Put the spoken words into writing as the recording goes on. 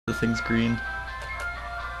The thing's green.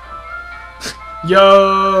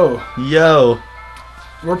 Yo! Yo!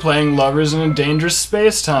 We're playing Lovers in a Dangerous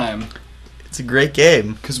Space-Time. It's a great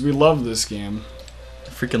game. Because we love this game. I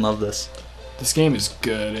freaking love this. This game is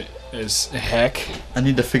good as heck. I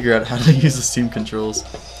need to figure out how to use the Steam controls.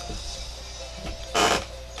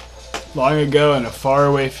 Long ago in a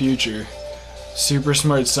faraway future, super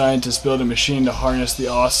smart scientists built a machine to harness the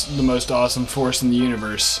most awesome force in the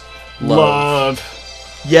universe. Love.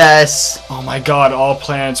 Yes! Oh my god, all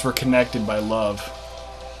planets were connected by love.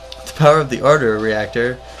 The power of the Ardor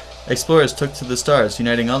reactor, explorers took to the stars,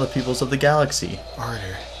 uniting all the peoples of the galaxy.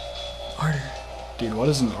 Ardor. Ardor. Dude, what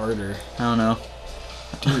is an ardor? I don't know.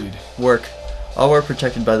 Dude. Work. All were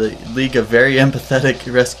protected by the League of Very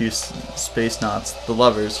Empathetic Rescue Space Nauts, the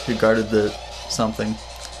lovers, who guarded the something.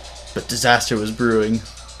 But disaster was brewing.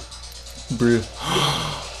 Brew.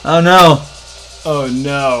 Oh no! Oh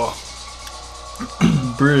no.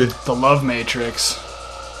 Brew. The love matrix.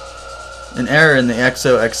 An error in the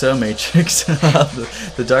XOXO matrix allowed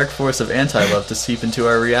the dark force of anti-love to seep into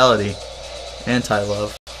our reality.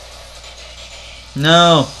 Anti-love.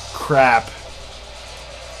 No! Crap.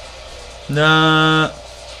 No!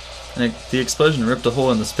 And the explosion ripped a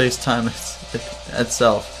hole in the space-time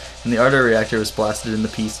itself, and the Ardor reactor was blasted into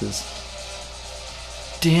pieces.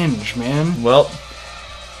 Dinge, man. Well,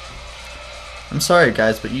 I'm sorry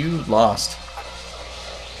guys, but you lost.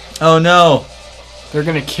 Oh no! They're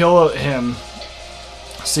gonna kill him.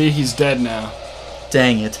 See, he's dead now.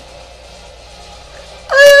 Dang it.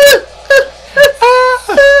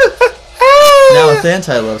 Now with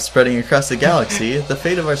anti-love spreading across the galaxy, the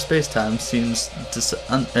fate of our space-time seems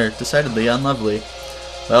decidedly unlovely.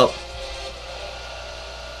 Well.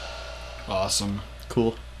 Awesome.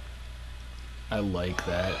 Cool. I like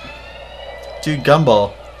that. Dude,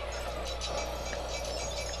 Gumball.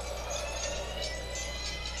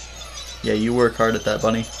 Yeah, you work hard at that,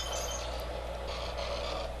 bunny.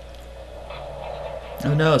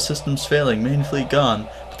 Oh no, system's failing, main fleet gone.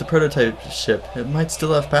 But the prototype ship, it might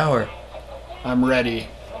still have power. I'm ready.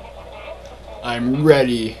 I'm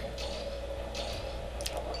ready.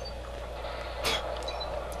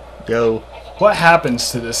 Go. What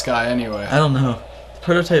happens to this guy anyway? I don't know. The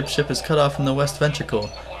prototype ship is cut off in the west ventricle.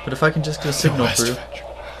 But if I can just get a signal through.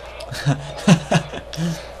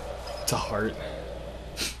 It's a heart.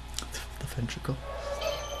 The ventricle.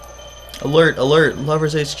 Alert, alert,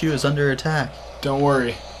 Lovers HQ is under attack. Don't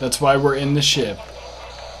worry. That's why we're in the ship.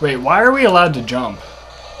 Wait, why are we allowed to jump?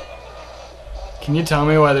 Can you tell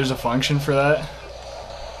me why there's a function for that?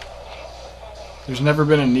 There's never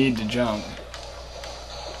been a need to jump.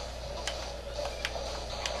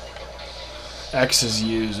 X is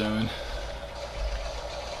U, Owen.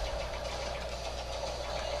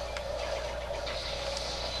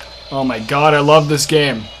 Oh my god, I love this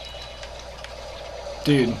game.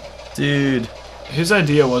 Dude. Dude. Whose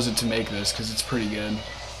idea was it to make this? Because it's pretty good.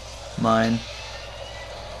 Mine.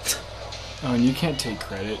 Oh, and you can't take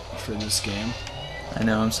credit for this game. I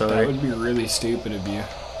know, I'm sorry. That would be really stupid of you.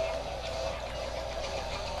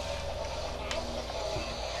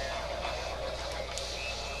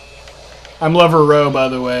 I'm Lover Row, by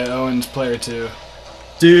the way. Owen's player 2.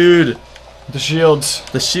 Dude! The shields.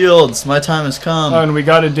 The shields! My time has come! Oh, and we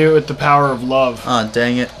gotta do it with the power of love. Aw,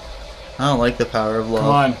 dang it. I don't like the power of love. Come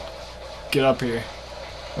on. Get up here.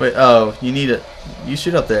 Wait, oh, you need it. You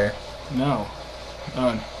shoot up there. No.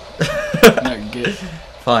 Owen. No, get.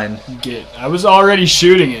 Fine. Get. I was already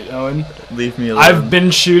shooting it, Owen. Leave me alone. I've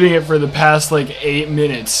been shooting it for the past, like, 8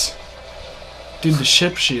 minutes. Dude, the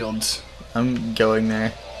ship shields. I'm going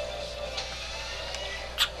there.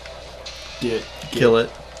 Get. Kill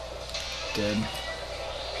it. Dead.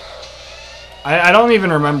 I don't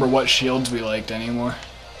even remember what shields we liked anymore.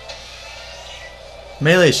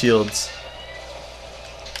 Melee shields.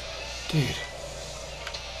 Dude.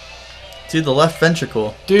 Dude, the left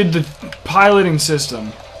ventricle. Dude, the piloting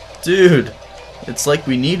system. Dude, it's like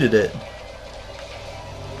we needed it.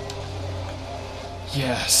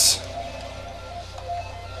 Yes.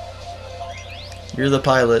 You're the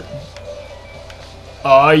pilot.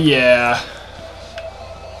 Oh yeah.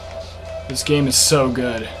 This game is so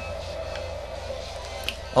good.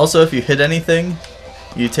 Also, if you hit anything,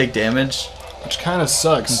 you take damage. Which kind of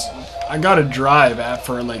sucks. I gotta drive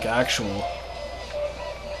for, like, actual...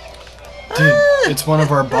 Dude, it's one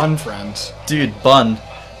of our bun friends. Dude, bun.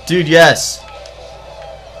 Dude, yes.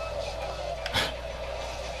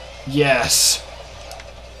 Yes.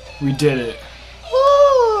 We did it.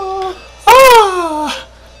 Oh. Ah!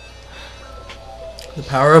 The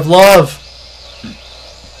power of love.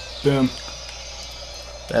 Boom.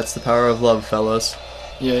 That's the power of love, fellas.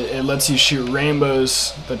 Yeah, it lets you shoot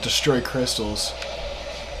rainbows that destroy crystals.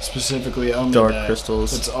 Specifically, only Dark that.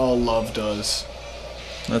 crystals. That's all love does.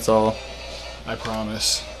 That's all. I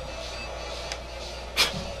promise.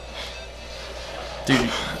 Dude.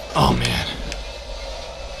 Oh man.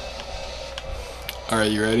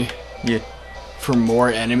 Alright, you ready? Yeah. For more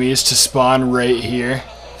enemies to spawn right here.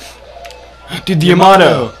 Dude, the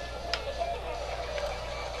Yamato!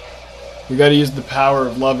 We gotta use the power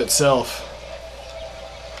of love itself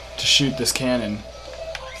to shoot this cannon.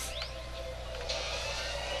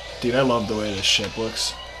 Dude, I love the way this ship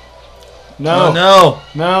looks. No! Oh no!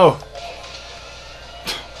 No!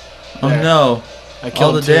 Oh There. no! I All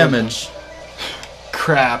killed the two of them. damage.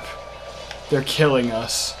 Crap. They're killing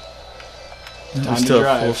us. We Time to still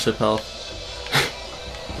have full drive. ship health.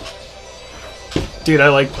 Dude, I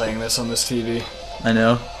like playing this on this TV. I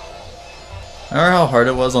know. Remember how hard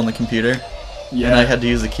it was on the computer? Yeah. And I had to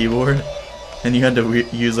use the keyboard? And you had to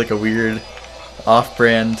use like a weird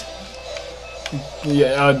off-brand...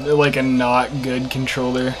 Yeah, like a not good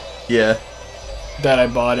controller Yeah. that I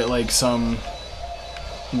bought at like some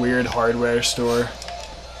weird hardware store.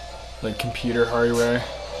 Like computer hardware.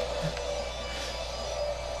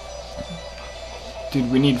 Dude,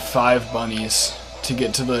 we need 5 bunnies to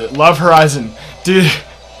get to the Love Horizon. Dude,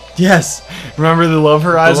 Yes! remember the Love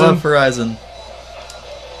Horizon? The Love Horizon.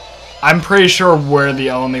 I'm pretty sure we're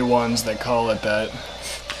the only ones that call it that.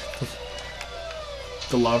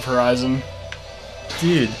 The Love Horizon.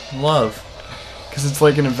 Dude, love. Because it's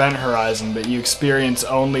like an event horizon, but you experience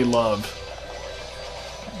only love.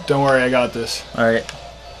 Don't worry, I got this. Alright.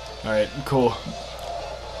 Alright, cool.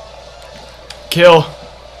 Kill!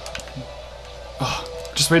 Oh,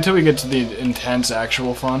 just wait till we get to the intense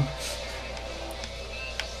actual fun.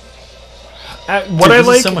 What Dude, I this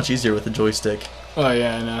like... is so much easier with the joystick. Oh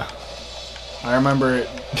yeah, I know. I remember it.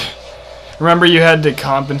 Remember you had to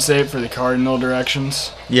compensate for the cardinal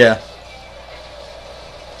directions? Yeah.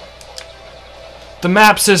 The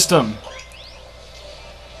map system!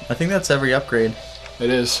 I think that's every upgrade. It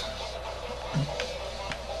is.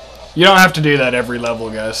 You don't have to do that every level,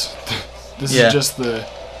 guys. This Yeah. is just the...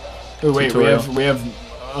 Oh wait, Tutorial. we have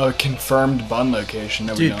a confirmed bun location.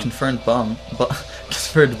 No, we Dude, don't. confirmed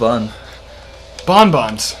confirmed bun.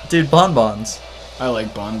 Bonbons! Dude, bonbons. I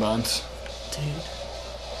like bonbons.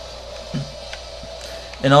 Dude.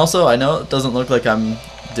 And also, I know it doesn't look like I'm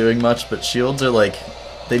doing much, but shields are like,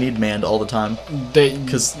 they need manned all the time. They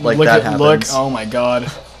 'Cause, like, look that at, look, happens. oh my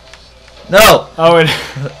god. No! Oh, it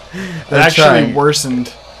I'm actually trying.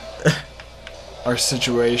 worsened our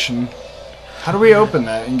situation. How do we open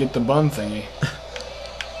that and get the bun thingy?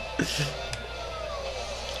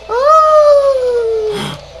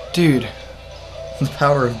 Dude. The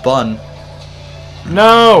power of bun.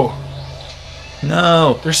 No!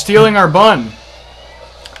 No! They're stealing our bun.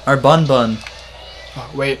 Our bun.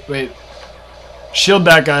 Oh, wait. Shield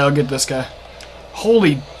that guy, I'll get this guy.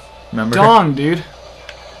 Holy Remember? dong, dude.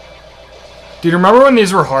 Dude, remember when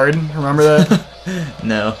these were hard? Remember that?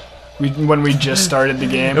 No. When we just started the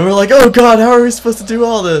game? And we're like, oh god, how are we supposed to do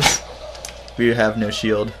all this? We have no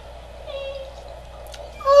shield.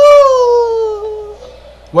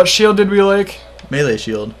 What shield did we like? Melee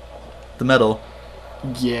shield. The metal.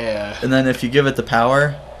 Yeah. And then if you give it the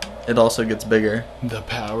power, it also gets bigger. The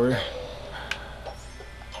power.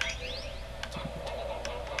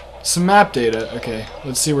 Some map data. Okay,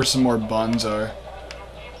 let's see where some more buns are.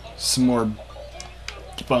 Some more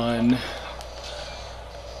bun.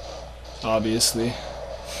 Obviously.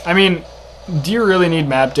 I mean, do you really need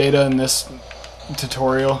map data in this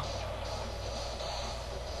tutorial?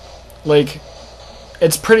 Like,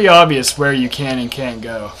 it's pretty obvious where you can and can't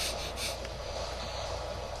go.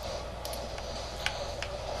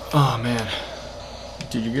 Oh man.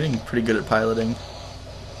 Dude, you're getting pretty good at piloting.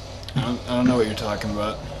 I don't know what you're talking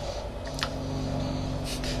about.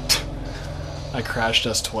 I crashed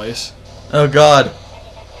us twice. Oh god.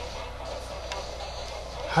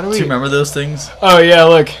 How do Do we... you remember those things? Oh yeah,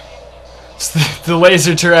 look. It's the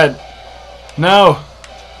laser turret. No.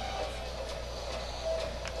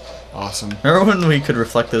 Awesome. Remember when we could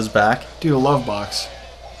reflect those back? Dude, a love box.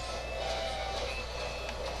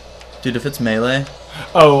 Dude, if it's melee...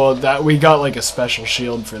 Oh well, that we got like a special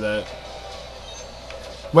shield for that.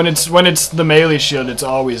 When it's the melee shield, it's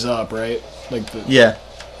always up, right? Like the... Yeah.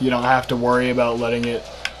 You don't have to worry about letting it...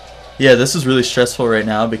 Yeah, this is really stressful right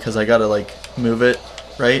now because I gotta, like, move it,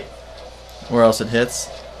 right? Or else it hits.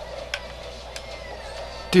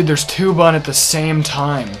 Dude, there's 2 bun at the same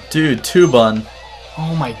time. Dude, 2 bun.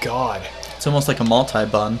 Oh my god. It's almost like a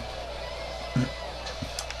multi-bun.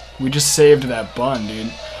 We just saved that bun,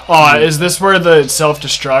 dude. Oh, is this where the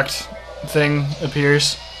self-destruct thing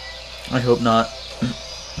appears? I hope not.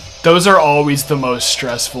 Those are always the most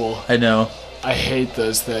stressful. I know. I hate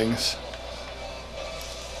those things.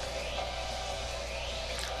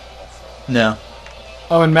 No.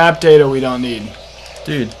 Oh, and map data we don't need.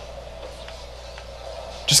 Dude.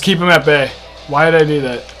 Just keep them at bay. Why did I do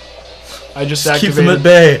that? I just Keep activated. them at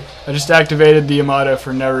bay. I just activated the Yamato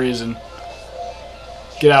for no reason.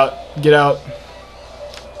 Get out. Get out.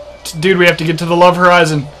 Dude, we have to get to the Love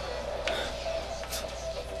Horizon.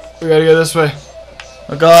 We gotta go this way.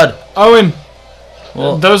 Oh god. Owen!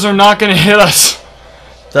 Well, Those are not gonna hit us.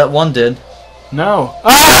 that one did. No.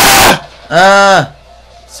 Ah! Ah!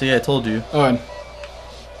 See, I told you. Owen.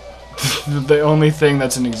 The only thing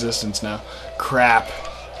that's in existence now. Crap.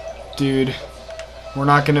 Dude. We're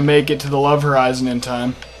not gonna make it to the Love Horizon in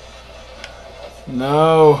time.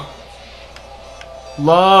 No.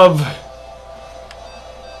 Love.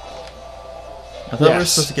 I thought we were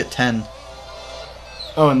Yes. supposed to get 10.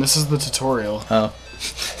 Oh, and this is the tutorial. Oh.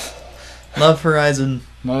 Love Horizon.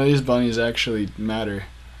 None of these bunnies actually matter.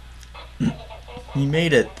 You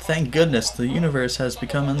made it. Thank goodness. The universe has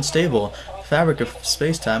become unstable. The fabric of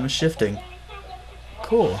space-time is shifting.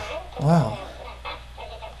 Cool. Wow.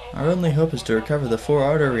 Our only hope is to recover the 4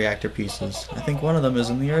 auto-reactor pieces. I think one of them is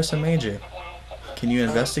in the Ursa Major. Can you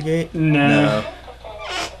investigate? No.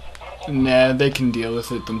 Nah, they can deal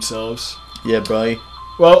with it themselves. Yeah, bro.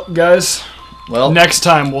 Well, guys, Well, next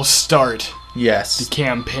time we'll start the yes.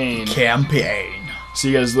 campaign. Campaign. See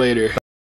you guys later.